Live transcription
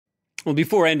Well,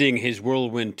 before ending his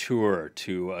whirlwind tour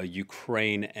to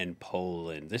Ukraine and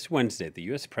Poland, this Wednesday, the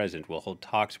U.S. president will hold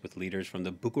talks with leaders from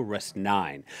the Bucharest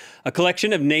Nine, a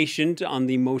collection of nations on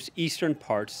the most eastern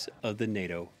parts of the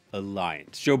NATO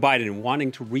alliance. Joe Biden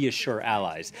wanting to reassure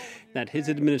allies that his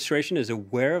administration is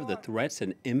aware of the threats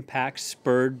and impacts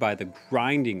spurred by the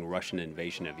grinding Russian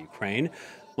invasion of Ukraine.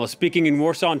 While speaking in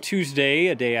Warsaw on Tuesday,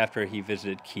 a day after he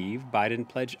visited Kyiv, Biden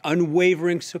pledged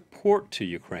unwavering support to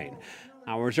Ukraine.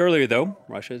 Hours earlier, though,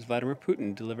 Russia's Vladimir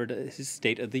Putin delivered his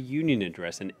State of the Union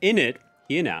address, and in it,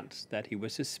 he announced that he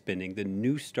was suspending the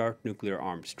New START nuclear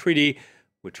arms treaty,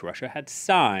 which Russia had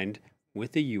signed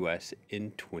with the U.S.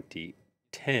 in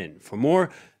 2010. For more,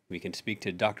 we can speak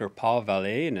to Dr. Paul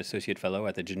Vallet, an associate fellow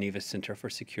at the Geneva Centre for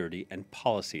Security and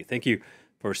Policy. Thank you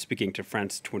for speaking to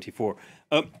France 24.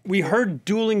 We heard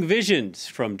dueling visions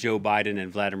from Joe Biden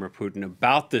and Vladimir Putin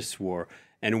about this war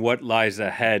and what lies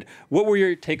ahead. What were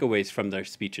your takeaways from their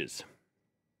speeches?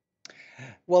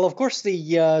 Well, of course,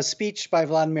 the speech by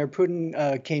Vladimir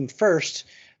Putin came first.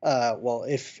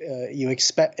 If you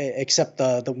accept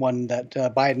the one that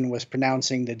Biden was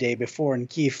pronouncing the day before in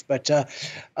Kyiv. But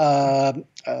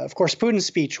of course, Putin's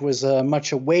speech was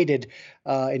much awaited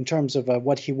in terms of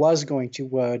what he was going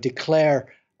to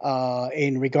declare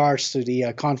in regards to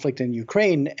the conflict in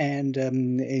Ukraine. And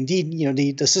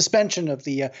indeed, the suspension of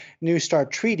the New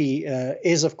START treaty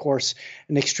is, of course,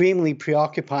 an extremely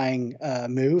preoccupying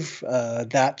move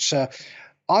that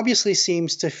obviously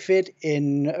seems to fit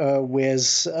in with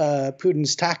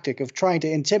Putin's tactic of trying to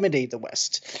intimidate the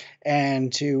West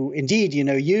and to indeed,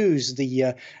 use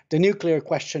the nuclear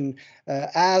question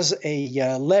as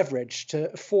a leverage to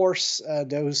force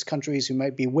those countries who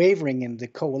might be wavering in the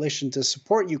coalition to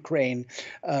support Ukraine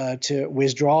to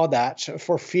withdraw that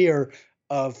for fear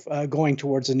of going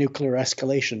towards a nuclear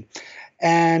escalation.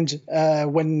 And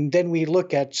when then we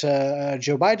look at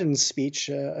Joe Biden's speech,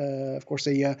 of course,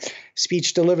 a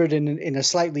speech delivered in a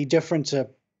slightly different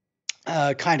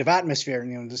kind of atmosphere,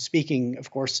 the speaking,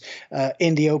 of course,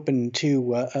 in the open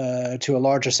to a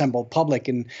large assembled public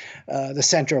in the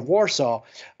center of Warsaw.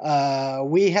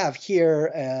 We have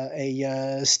here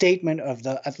a statement of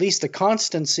at least the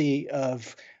constancy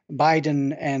of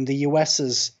Biden and the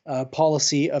U.S.'s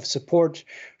policy of support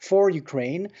for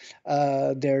Ukraine.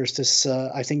 There's this,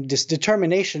 I think, this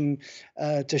determination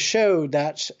to show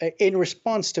that in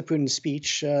response to Putin's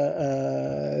speech,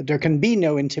 there can be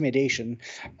no intimidation,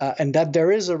 and that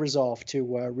there is a resolve to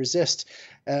resist.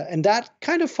 And that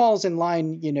kind of falls in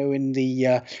line, in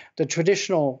the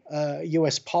traditional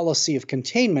U.S. policy of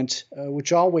containment,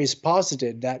 which always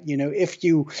posited that, if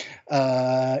you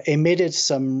emitted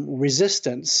some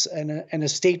resistance and a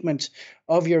statement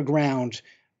of your ground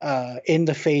in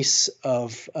the face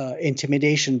of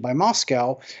intimidation by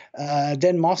Moscow,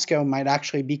 then Moscow might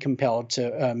actually be compelled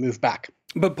to move back.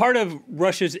 But part of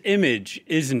Russia's image,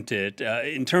 isn't it,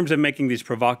 in terms of making these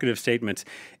provocative statements,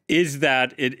 is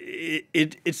that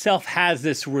it itself has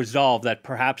this resolve that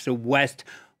perhaps the West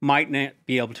might not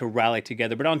be able to rally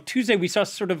together. But on Tuesday, we saw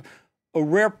sort of a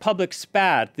rare public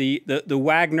spat, the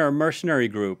Wagner mercenary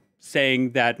group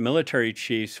saying that military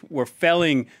chiefs were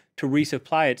failing to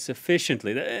resupply it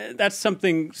sufficiently. That's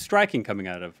something striking coming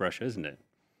out of Russia, isn't it?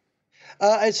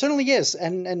 It certainly is,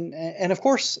 and of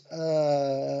course,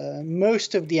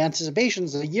 most of the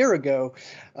anticipations a year ago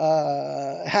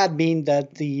had been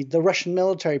that the Russian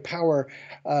military power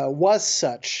was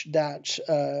such that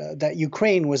that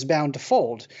Ukraine was bound to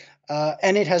fold.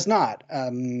 And it has not.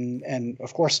 And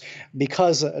of course,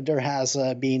 because there has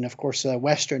been, of course,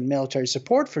 Western military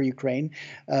support for Ukraine,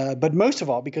 but most of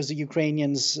all, because the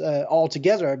Ukrainians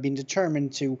altogether have been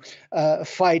determined to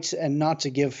fight and not to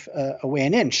give away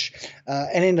an inch.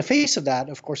 And in the face of that,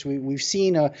 of course, we've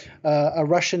seen a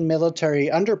Russian military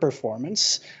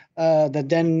underperformance that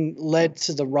then led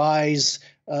to the rise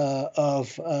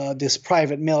of this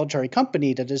private military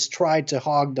company that has tried to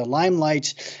hog the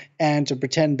limelight and to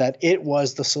pretend that it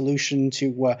was the solution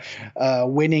to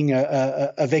winning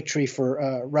a victory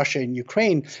for Russia and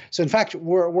Ukraine. So, in fact,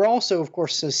 we're also, of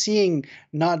course, seeing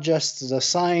not just the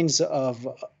signs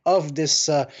of this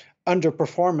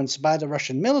underperformance by the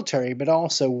Russian military, but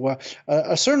also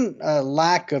a certain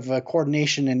lack of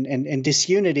coordination and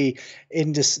disunity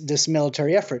in this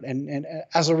military effort. And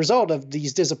as a result of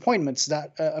these disappointments,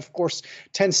 that, of course,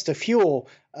 tends to fuel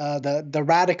the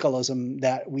radicalism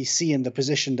that we see in the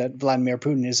position that Vladimir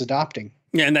Putin is adopting.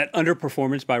 Yeah, and that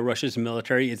underperformance by Russia's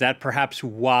military, is that perhaps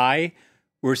why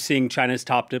we're seeing China's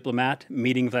top diplomat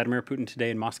meeting Vladimir Putin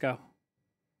today in Moscow?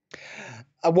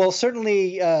 Well,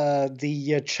 certainly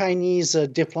the Chinese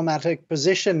diplomatic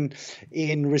position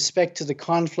in respect to the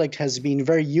conflict has been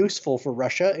very useful for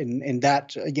Russia in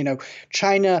that,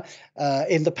 China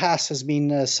in the past has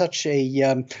been such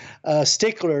a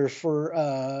stickler for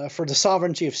the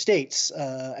sovereignty of states,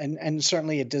 and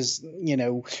certainly it does,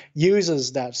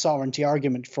 uses that sovereignty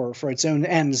argument for its own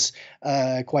ends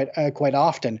quite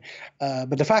often.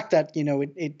 But the fact that,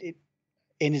 it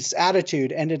in its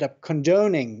attitude, ended up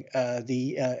condoning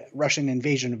the Russian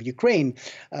invasion of Ukraine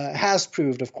has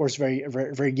proved, of course, very,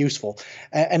 very, very useful.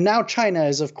 And now China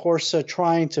is, of course,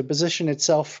 trying to position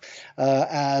itself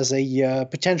as a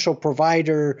potential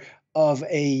provider of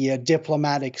a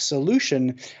diplomatic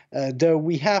solution, though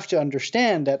we have to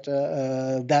understand that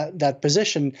that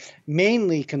position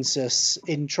mainly consists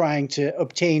in trying to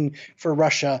obtain for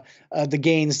Russia the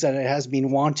gains that it has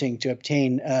been wanting to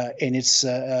obtain in its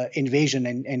invasion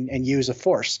and use of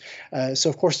force. So,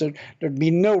 of course, there'd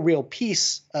be no real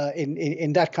peace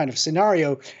in that kind of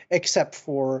scenario, except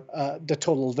for the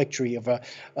total victory of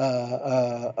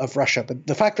Russia. But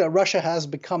the fact that Russia has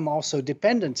become also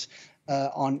dependent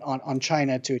on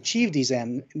China to achieve these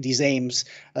aims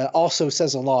also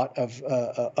says a lot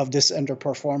of this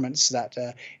underperformance that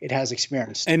it has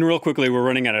experienced. And real quickly, we're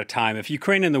running out of time. If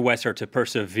Ukraine and the West are to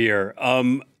persevere,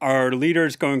 are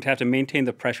leaders going to have to maintain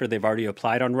the pressure they've already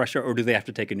applied on Russia, or do they have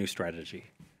to take a new strategy?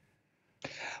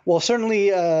 Well, certainly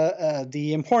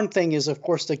the important thing is, of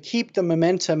course, to keep the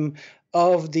momentum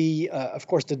of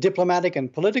course, the diplomatic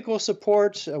and political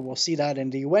support. We'll see that in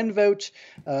the UN vote,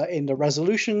 in the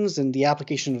resolutions, in the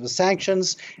application of the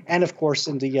sanctions, and of course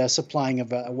in the supplying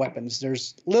of weapons.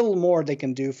 There's little more they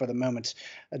can do for the moment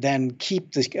than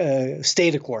keep the stay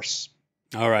the course.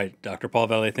 All right, Dr. Paul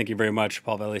Vallet, thank you very much.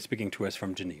 Paul Vallet speaking to us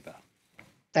from Geneva.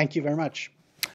 Thank you very much.